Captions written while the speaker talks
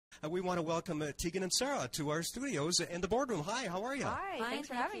we want to welcome Tegan and Sara to our studios in the boardroom. Hi, how are you? Hi, thanks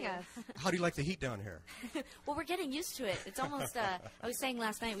for having us. How do you like the heat down here? Well, we're getting used to it. It's almost, I was saying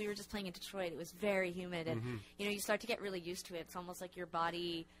last night, we were just playing in Detroit. It was very humid, and, you know, you start to get really used to it. It's almost like your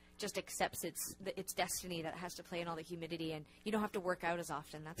body just accepts its destiny that it has to play in all the humidity, and you don't have to work out as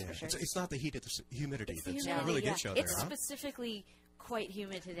often, that's for sure. It's not the heat, it's the humidity that's humidity, really gets you out there, It's huh? specifically quite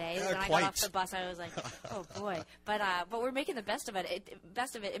humid today. When I quite. got off the bus, I was like, "Oh boy!" But we're making the best of it.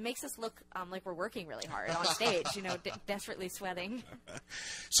 It makes us look like we're working really hard on stage. You know, desperately sweating.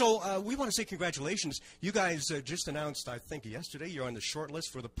 So we want to say congratulations. You guys just announced, I think yesterday, you're on the short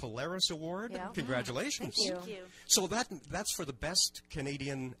list for the Polaris Award. Yeah. Congratulations! Thank you. So that's for the best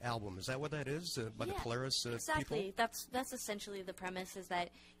Canadian album. Is that what that is by the Polaris exactly. people? That's essentially the premise. Is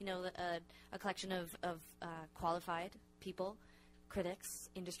that, you know, a collection of qualified people, critics,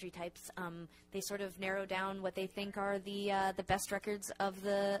 industry types, they sort of narrow down what they think are the best records of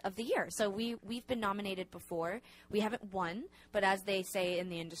the year. So we've been nominated before. We haven't won, but as they say in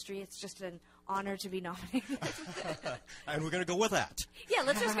the industry, it's just an honor to be nominated. And we're going to go with that. Yeah,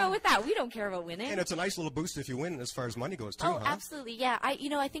 let's just go with that. We don't care about winning. And it's a nice little boost if you win as far as money goes too. Oh, huh? absolutely. Yeah.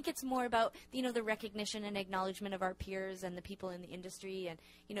 I think it's more about, you know, the recognition and acknowledgement of our peers and the people in the industry, and,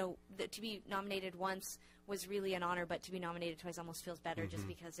 you know, to be nominated once was really an honor, but to be nominated twice almost feels better just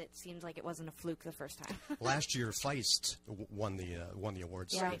because it seems like it wasn't a fluke the first time. Last year, Feist won the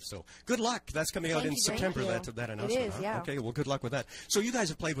awards. Yeah. So good luck. That's coming out in September. That announcement. It is, huh? yeah. Okay. Well, good luck with that. So you guys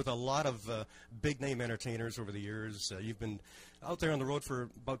have played with a lot of big name entertainers over the years. You've been out there on the road for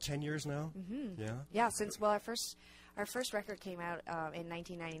about 10 years now. Yeah. Yeah, since our first record came out in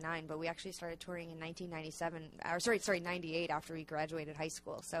 1999, but we actually started touring in 98 after we graduated high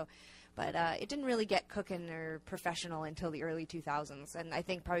school. So, but it didn't really get cooking or professional until the early 2000s. And I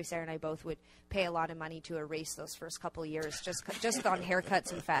think probably Sarah and I both would pay a lot of money to erase those first couple of years just on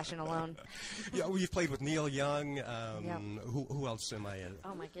haircuts and fashion alone. Yeah, well, you've played with Neil Young. Who else am I?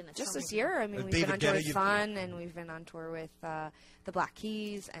 Oh my goodness! Just this year, I mean, we've David been on tour Guetta, with Fun, and we've been on tour with the Black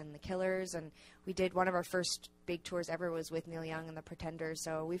Keys and the Killers, and we did one of our first big tours ever was with Neil Young and the Pretenders.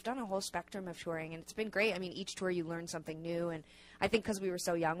 So we've done a whole spectrum of touring, and it's been great. I mean, each tour you learn something new, and I think because we were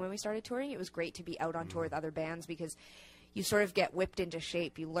so young when we started touring, it was great to be out on tour with other bands because you sort of get whipped into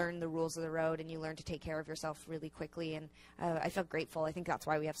shape. You learn the rules of the road, and you learn to take care of yourself really quickly, and I felt grateful. I think that's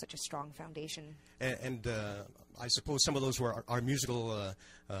why we have such a strong foundation. And I suppose some of those were our musical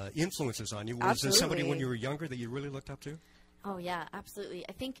influences on you. Was there Absolutely. somebody when you were younger that you really looked up to? Oh yeah, absolutely.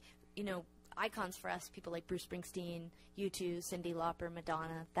 I think, you know, icons for us, people like Bruce Springsteen, U2, Cyndi Lauper,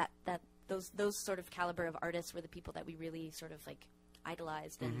 Madonna, those sort of caliber of artists were the people that we really sort of like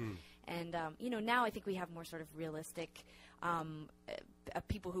idolized, and you know, now I think we have more sort of realistic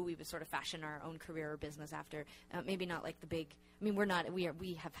people who we would sort of fashion our own career or business after. Maybe not like the big. I mean,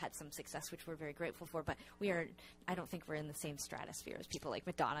 we have had some success, which we're very grateful for, but I don't think we're in the same stratosphere as people like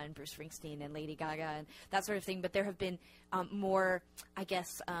Madonna and Bruce Springsteen and Lady Gaga and that sort of thing. But there have been more, I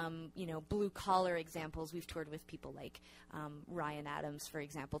guess, you know, blue collar examples. We've toured with people like Ryan Adams, for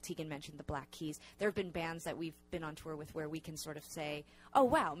example. Tegan mentioned the Black Keys. There have been bands that we've been on tour with where we can sort of say, oh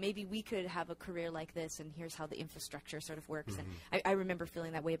wow, maybe we could have a career like this, and here's how the infrastructure sort of works. And I remember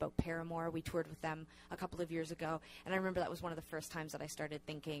feeling that way about Paramore. We toured with them a couple of years ago, and I remember that was one of the first times that I started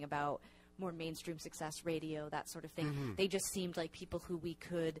thinking about more mainstream success, radio, that sort of thing. They just seemed like people who we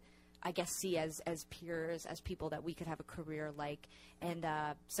could, I guess, see as peers, as people that we could have a career like. And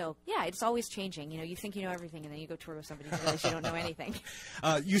so, yeah, it's always changing. You know, you think you know everything, and then you go tour with somebody and you realize you don't know anything.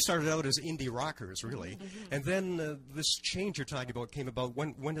 You started out as indie rockers, really. And then this change you're talking about came about.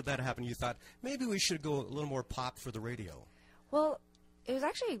 When did that happen? You thought, maybe we should go a little more pop for the radio. Well, it was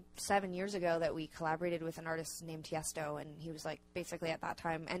actually 7 years ago that we collaborated with an artist named Tiesto, and he was like basically at that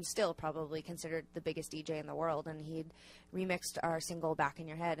time and still probably considered the biggest DJ in the world, and he'd remixed our single Back in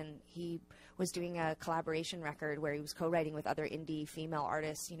Your Head, and he was doing a collaboration record where he was co-writing with other indie female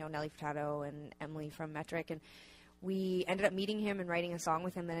artists, you know, Nelly Furtado and Emily from Metric, and we ended up meeting him and writing a song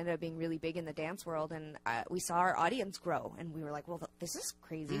with him that ended up being really big in the dance world, and we saw our audience grow, and we were like, well, this is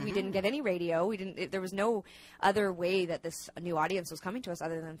crazy. We didn't get any radio. There was no other way that this new audience was coming to us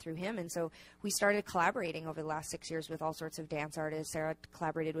other than through him, and so we started collaborating over the last 6 years with all sorts of dance artists. Sarah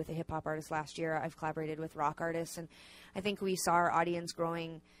collaborated with a hip-hop artist last year. I've collaborated with rock artists, and I think we saw our audience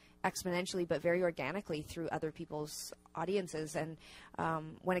growing exponentially but very organically through other people's audiences. And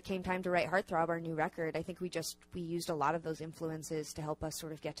when it came time to write Heartthrob, our new record, I think we used a lot of those influences to help us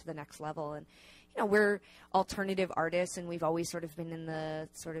sort of get to the next level. And we're alternative artists, and we've always sort of been in the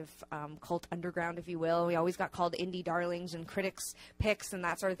sort of cult underground, if you will. We always got called indie darlings and critics picks and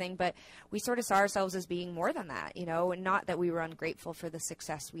that sort of thing, but we sort of saw ourselves as being more than that, and not that we were ungrateful for the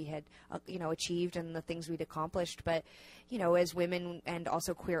success we had, achieved and the things we'd accomplished, but, as women and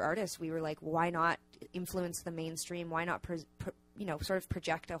also queer artists, we were like, why not influence the mainstream? Why not, sort of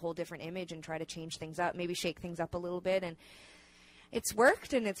project a whole different image and try to change things up, maybe shake things up a little bit? And it's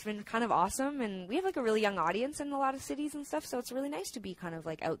worked, and it's been kind of awesome, and we have like a really young audience in a lot of cities and stuff, so it's really nice to be kind of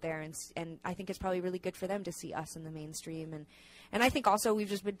like out there, and I think it's probably really good for them to see us in the mainstream, and I think also we've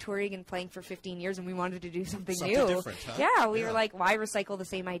just been touring and playing for 15 years, and we wanted to do something new. Different, huh? Yeah, we were like, why recycle the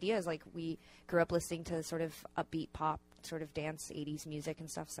same ideas? Like, we grew up listening to sort of upbeat pop, sort of dance 80s music and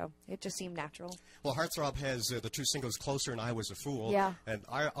stuff, so it just seemed natural. Well, Heartthrob has the two singles, Closer and I Was a Fool, yeah, and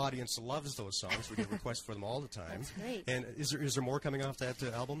our audience loves those songs. We get requests for them all the time. That's great. And is there more coming off that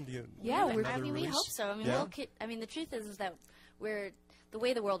album? We hope so. I mean, the truth is that the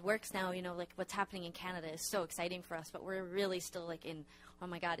way the world works now, like what's happening in Canada is so exciting for us, but we're really still like in, oh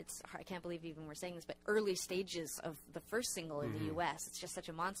my God, I can't believe even we're saying this, but early stages of the first single in the U.S. It's just such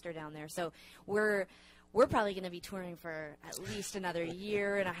a monster down there. So we're probably going to be touring for at least another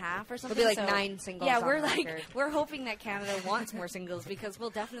year and a half or something. It'll be like 9 singles. Yeah, we're hoping that Canada wants more singles, because we'll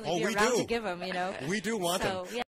definitely be around to give them. We do want them. Yeah.